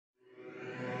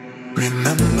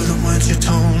Remember the words you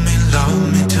told me,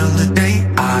 love me till the day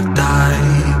I die.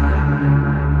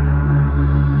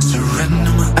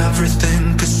 Surrender my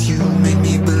everything, 'cause you made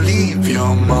me believe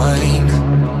you're mine.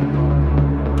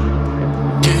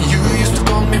 Yeah, you used to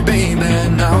call me baby,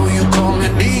 now you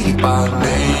calling me by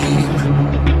name.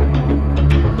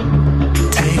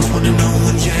 Takes one to know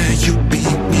when, yeah, you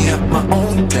beat me at my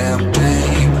own damn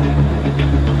game.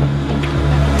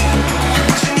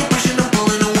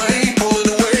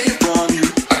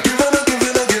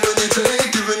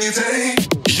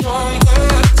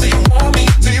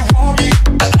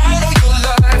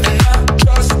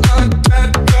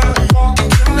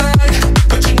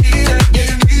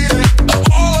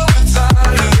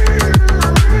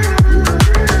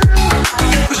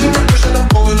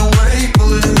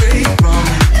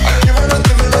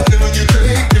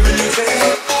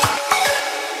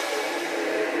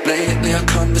 Lately our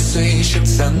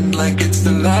conversations end like it's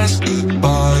the last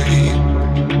goodbye.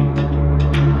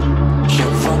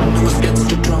 Your phone always gets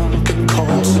too drunk and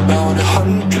calls about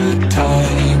 100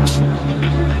 times.